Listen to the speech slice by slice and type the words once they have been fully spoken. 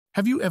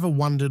Have you ever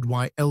wondered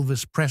why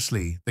Elvis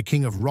Presley, the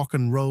king of rock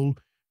and roll,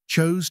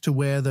 chose to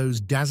wear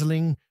those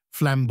dazzling,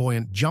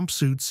 flamboyant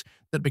jumpsuits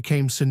that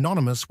became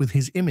synonymous with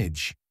his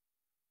image?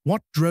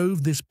 What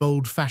drove this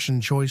bold fashion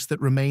choice that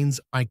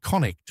remains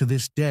iconic to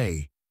this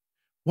day?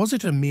 Was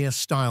it a mere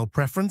style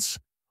preference,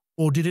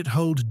 or did it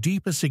hold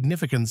deeper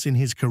significance in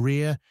his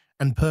career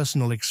and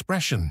personal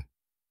expression?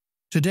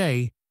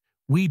 Today,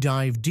 we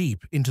dive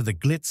deep into the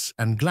glitz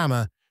and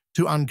glamour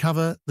to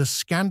uncover the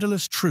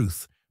scandalous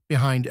truth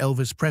behind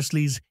Elvis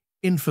Presley's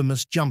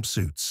infamous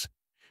jumpsuits.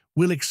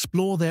 We'll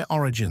explore their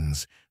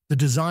origins, the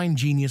design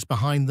genius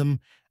behind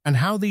them, and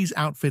how these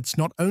outfits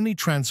not only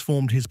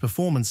transformed his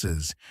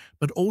performances,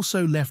 but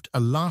also left a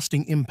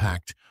lasting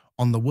impact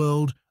on the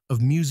world of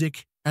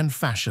music and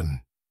fashion.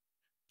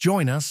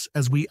 Join us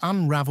as we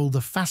unravel the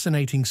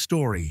fascinating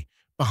story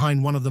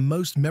behind one of the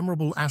most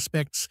memorable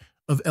aspects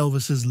of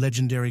Elvis's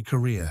legendary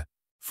career.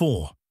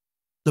 4.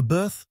 The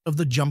birth of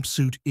the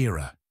jumpsuit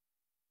era.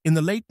 In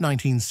the late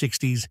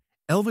 1960s,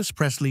 Elvis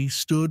Presley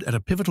stood at a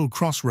pivotal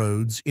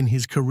crossroads in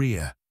his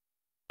career.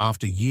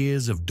 After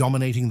years of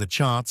dominating the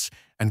charts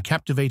and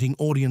captivating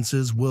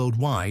audiences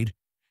worldwide,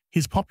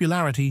 his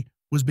popularity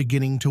was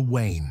beginning to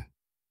wane.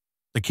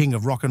 The king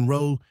of rock and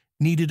roll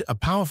needed a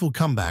powerful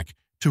comeback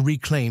to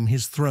reclaim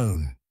his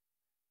throne.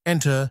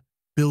 Enter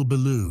Bill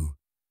Belew,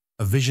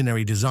 a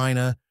visionary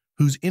designer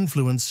whose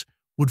influence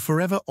would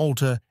forever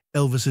alter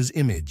Elvis's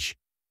image.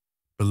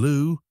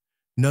 Belew,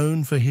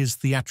 known for his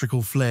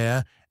theatrical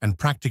flair and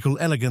practical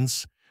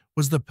elegance,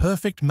 was the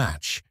perfect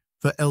match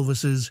for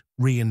Elvis's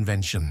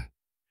reinvention.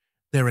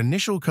 Their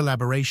initial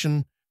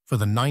collaboration for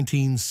the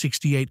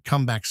 1968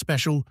 comeback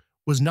special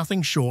was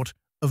nothing short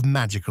of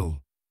magical.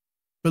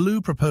 Belew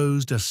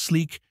proposed a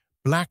sleek,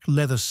 black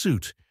leather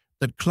suit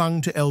that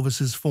clung to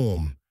Elvis's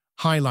form,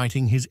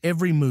 highlighting his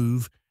every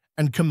move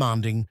and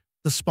commanding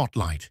the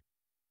spotlight.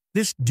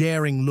 This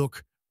daring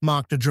look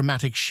marked a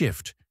dramatic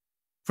shift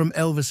from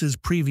Elvis's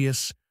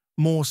previous,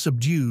 more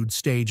subdued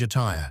stage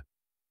attire.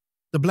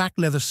 The black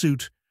leather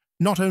suit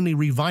not only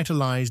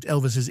revitalized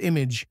Elvis's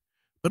image,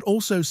 but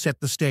also set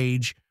the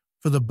stage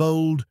for the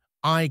bold,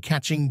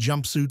 eye-catching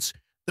jumpsuits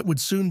that would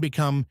soon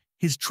become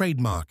his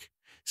trademark,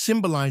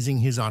 symbolizing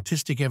his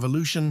artistic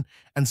evolution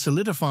and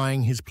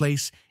solidifying his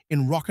place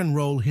in rock and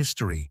roll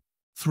history.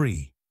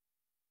 3.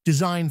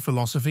 Design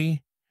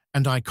philosophy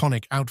and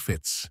iconic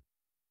outfits.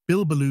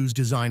 Bill Belew's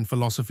design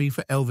philosophy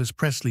for Elvis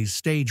Presley's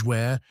stage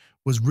wear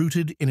was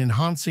rooted in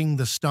enhancing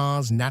the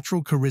star's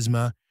natural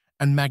charisma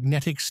and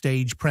magnetic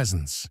stage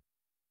presence.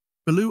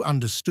 Belew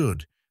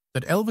understood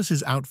that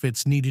Elvis's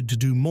outfits needed to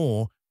do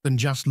more than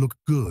just look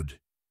good.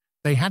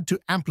 They had to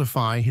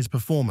amplify his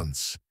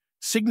performance.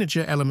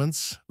 Signature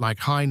elements, like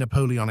high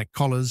Napoleonic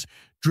collars,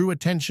 drew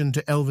attention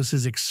to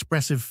Elvis's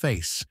expressive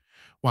face,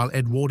 while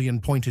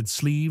Edwardian pointed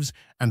sleeves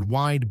and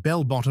wide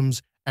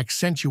bell-bottoms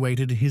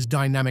accentuated his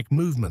dynamic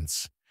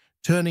movements,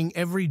 turning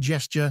every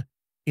gesture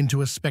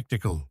into a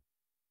spectacle.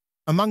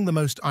 Among the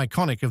most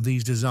iconic of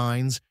these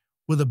designs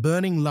were the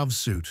burning love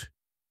suit,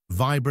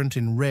 vibrant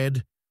in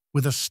red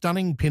with a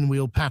stunning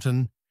pinwheel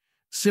pattern,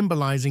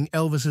 symbolizing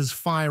Elvis's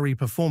fiery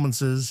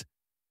performances,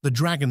 the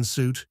dragon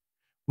suit,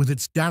 with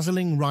its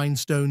dazzling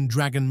rhinestone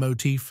dragon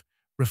motif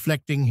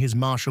reflecting his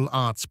martial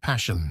arts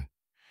passion,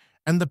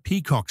 and the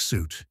peacock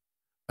suit,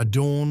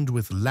 adorned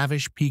with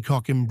lavish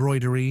peacock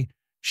embroidery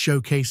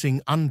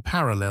showcasing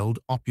unparalleled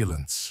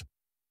opulence.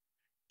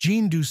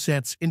 Gene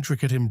Doucette's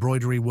intricate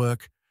embroidery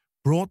work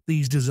brought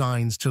these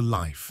designs to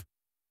life,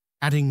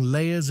 adding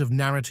layers of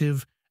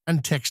narrative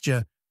and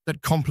texture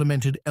that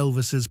complemented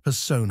Elvis's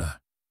persona.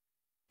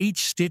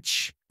 Each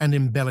stitch and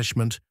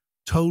embellishment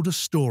told a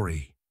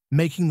story,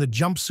 making the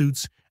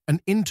jumpsuits an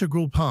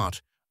integral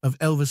part of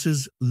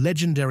Elvis's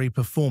legendary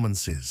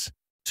performances.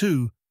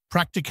 2.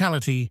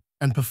 Practicality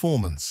and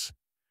performance.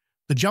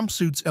 The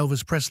jumpsuits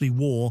Elvis Presley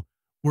wore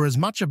were as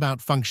much about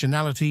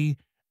functionality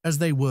as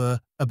they were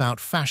about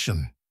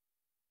fashion.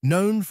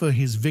 Known for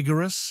his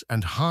vigorous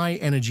and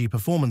high-energy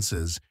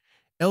performances,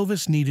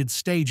 Elvis needed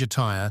stage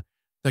attire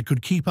that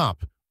could keep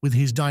up with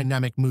his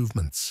dynamic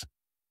movements.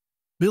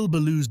 Bill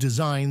Belew's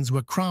designs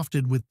were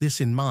crafted with this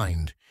in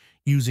mind,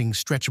 using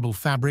stretchable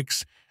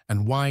fabrics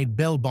and wide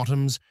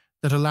bell-bottoms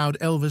that allowed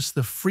Elvis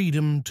the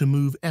freedom to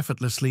move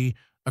effortlessly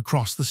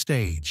across the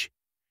stage.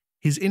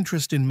 His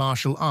interest in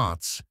martial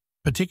arts,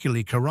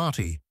 particularly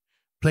karate,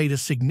 played a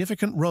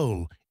significant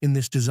role in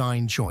this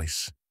design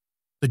choice.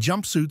 The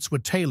jumpsuits were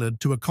tailored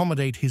to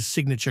accommodate his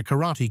signature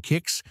karate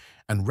kicks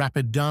and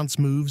rapid dance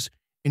moves,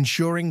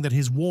 ensuring that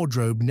his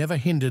wardrobe never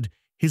hindered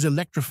his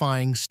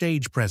electrifying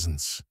stage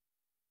presence.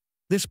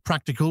 This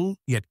practical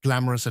yet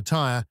glamorous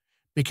attire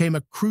became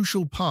a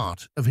crucial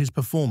part of his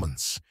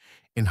performance,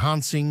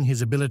 enhancing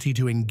his ability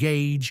to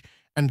engage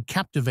and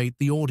captivate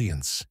the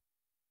audience.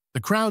 The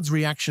crowd's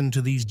reaction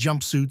to these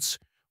jumpsuits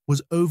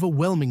was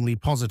overwhelmingly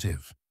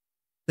positive.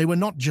 They were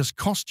not just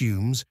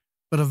costumes,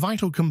 but a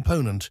vital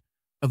component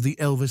of the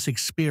Elvis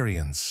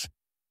experience,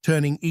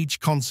 turning each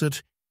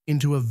concert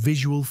into a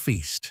visual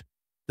feast.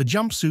 The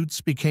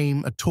jumpsuits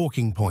became a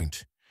talking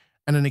point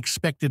and an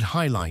expected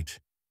highlight,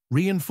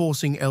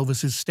 reinforcing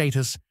Elvis's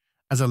status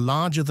as a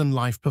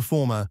larger-than-life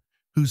performer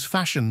whose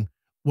fashion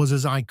was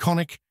as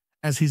iconic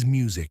as his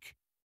music.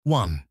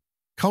 1.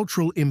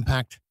 Cultural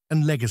impact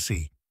and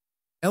legacy.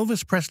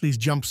 Elvis Presley's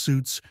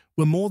jumpsuits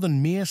were more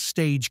than mere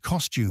stage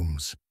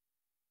costumes.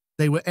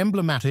 They were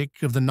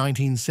emblematic of the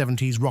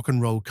 1970s rock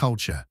and roll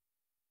culture.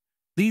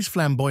 These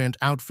flamboyant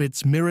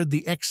outfits mirrored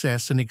the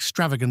excess and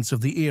extravagance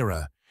of the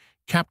era,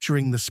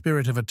 capturing the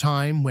spirit of a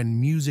time when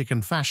music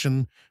and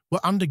fashion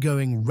were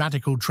undergoing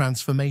radical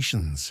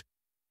transformations.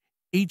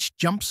 Each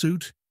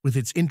jumpsuit, with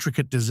its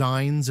intricate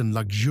designs and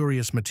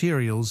luxurious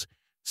materials,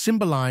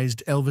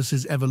 symbolized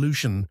Elvis's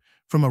evolution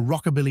from a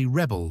rockabilly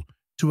rebel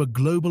to a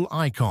global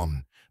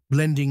icon,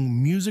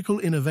 blending musical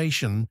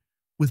innovation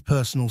with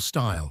personal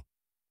style.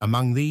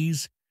 Among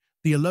these,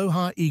 the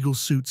Aloha Eagle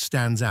suit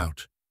stands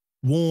out,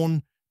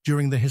 worn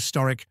during the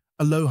historic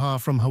Aloha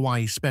from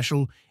Hawaii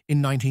special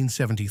in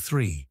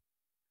 1973.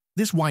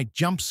 This white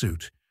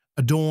jumpsuit,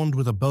 adorned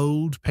with a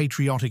bold,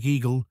 patriotic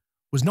eagle,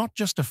 was not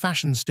just a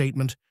fashion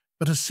statement,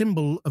 but a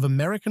symbol of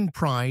American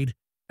pride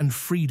and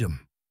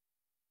freedom.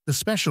 The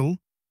special,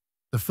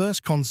 the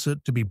first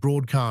concert to be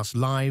broadcast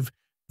live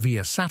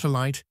via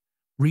satellite,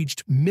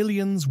 reached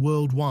millions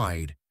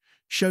worldwide,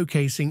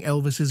 showcasing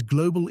Elvis's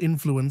global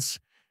influence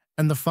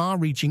and the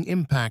far-reaching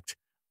impact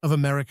of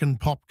American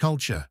pop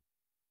culture.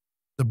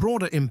 The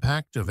broader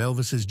impact of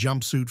Elvis's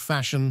jumpsuit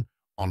fashion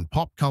on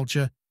pop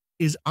culture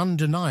is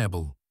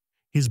undeniable.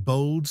 His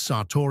bold,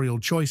 sartorial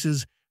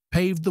choices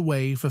paved the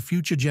way for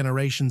future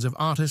generations of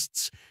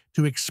artists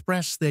to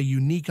express their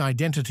unique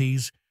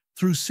identities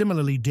through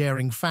similarly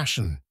daring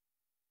fashion.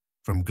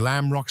 From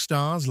glam rock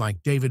stars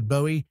like David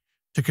Bowie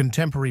to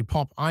contemporary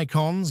pop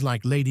icons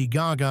like Lady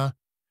Gaga,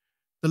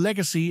 the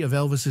legacy of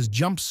Elvis's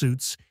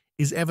jumpsuits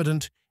is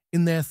evident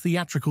in their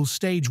theatrical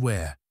stage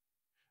wear.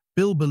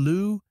 Bill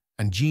Belew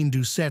and Gene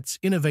Doucette's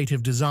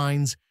innovative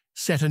designs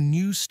set a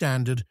new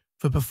standard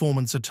for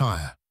performance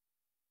attire,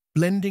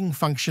 blending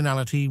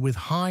functionality with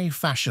high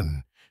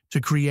fashion to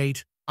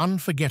create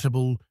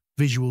unforgettable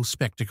visual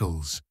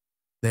spectacles.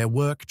 Their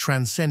work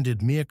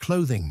transcended mere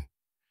clothing,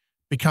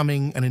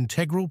 becoming an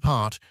integral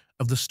part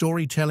of the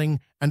storytelling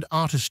and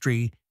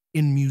artistry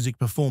in music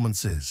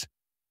performances.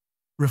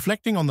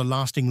 Reflecting on the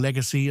lasting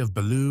legacy of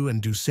Belew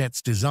and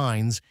Doucette's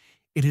designs,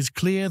 it is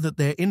clear that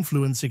their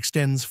influence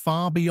extends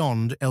far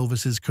beyond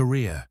Elvis's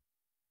career.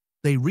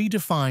 They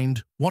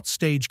redefined what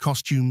stage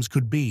costumes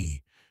could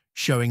be,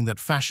 showing that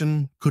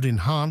fashion could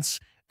enhance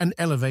and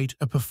elevate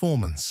a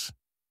performance.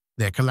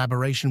 Their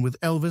collaboration with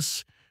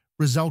Elvis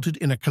resulted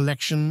in a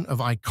collection of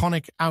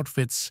iconic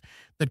outfits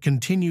that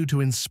continue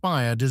to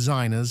inspire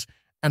designers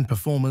and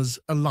performers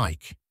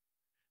alike.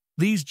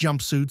 These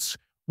jumpsuits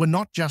were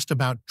not just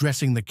about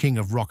dressing the king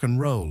of rock and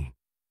roll.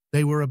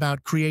 They were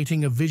about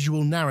creating a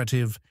visual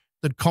narrative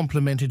that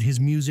complemented his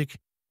music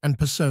and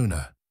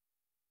persona.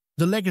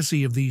 The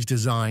legacy of these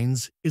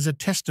designs is a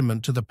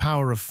testament to the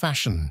power of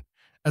fashion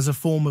as a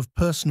form of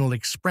personal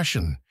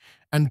expression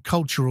and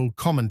cultural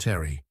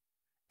commentary,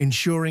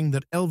 ensuring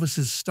that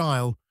Elvis's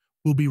style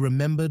will be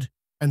remembered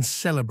and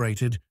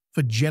celebrated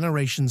for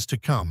generations to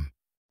come.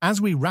 As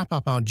we wrap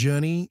up our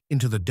journey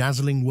into the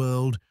dazzling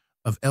world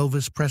of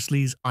Elvis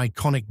Presley's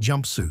iconic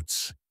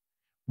jumpsuits,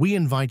 we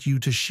invite you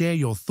to share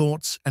your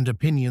thoughts and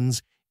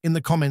opinions in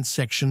the comments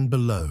section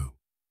below.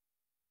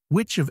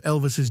 Which of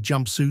Elvis's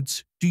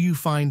jumpsuits do you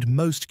find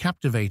most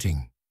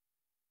captivating?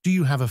 Do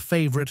you have a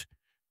favorite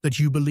that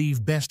you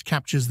believe best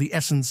captures the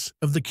essence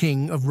of the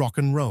king of rock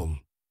and roll?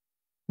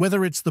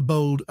 Whether it's the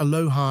bold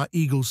Aloha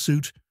Eagle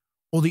suit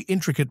or the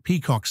intricate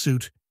peacock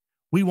suit,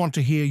 we want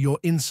to hear your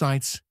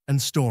insights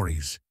and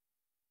stories.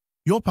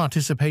 Your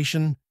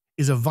participation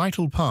is a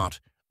vital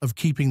part of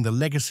keeping the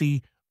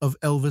legacy of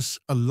Elvis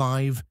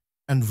alive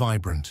and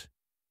vibrant.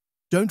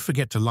 Don't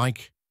forget to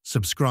like,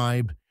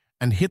 subscribe,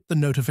 and hit the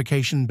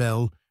notification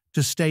bell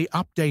to stay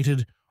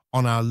updated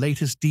on our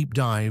latest deep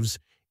dives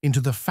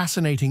into the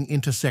fascinating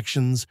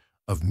intersections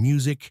of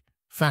music,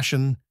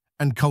 fashion,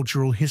 and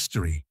cultural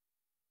history.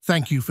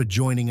 Thank you for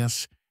joining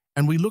us,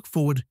 and we look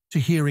forward to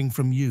hearing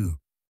from you.